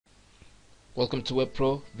Welcome to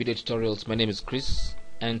WebPro Video Tutorials. My name is Chris,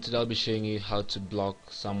 and today I'll be showing you how to block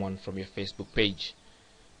someone from your Facebook page.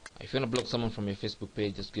 If you want to block someone from your Facebook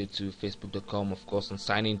page, just go to facebook.com, of course, and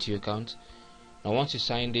sign into your account. Now once you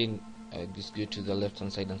signed in, just go to the left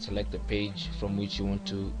hand side and select the page from which you want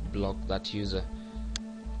to block that user.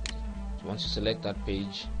 So once you select that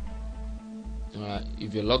page,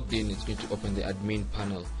 if you're logged in, it's going to open the admin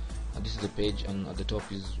panel. And this is the page, and at the top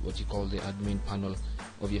is what you call the admin panel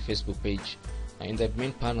of your Facebook page. In the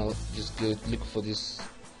admin panel, just go look for this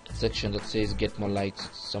section that says get more likes.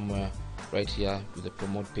 It's somewhere right here with the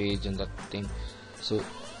promote page and that thing. So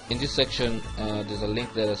in this section, there's a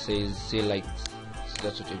link there that says say likes. So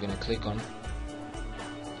that's what you're going to click on,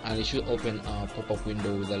 and it should open a pop-up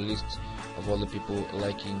window with a list of all the people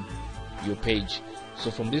liking your page.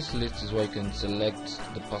 So from this list is where you can select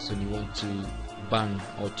the person you want to ban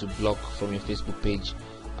or to block from your Facebook page.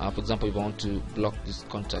 For example, if I want to block this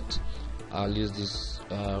contact, I'll use this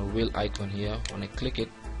wheel icon here. When I click it,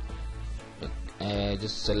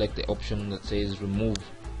 just select the option that says remove.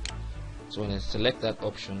 So when I select that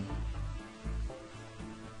option,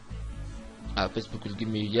 Facebook will give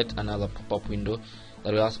me yet another pop-up window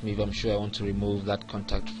that will ask me if I'm sure I want to remove that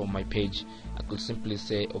contact from my page. I could simply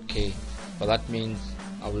say okay, but that means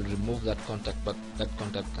I will remove that contact, but that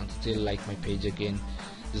contact can still like my page again.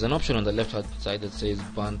 There's an option on the left hand side that says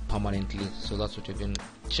ban permanently, so that's what you're going to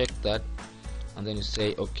check that, and then you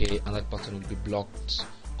say okay, and that person will be blocked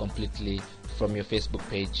completely from your Facebook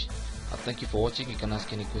page. Thank you for watching. You can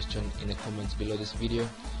ask any question in the comments below this video,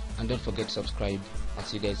 and don't forget to subscribe. I'll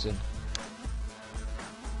see you guys soon.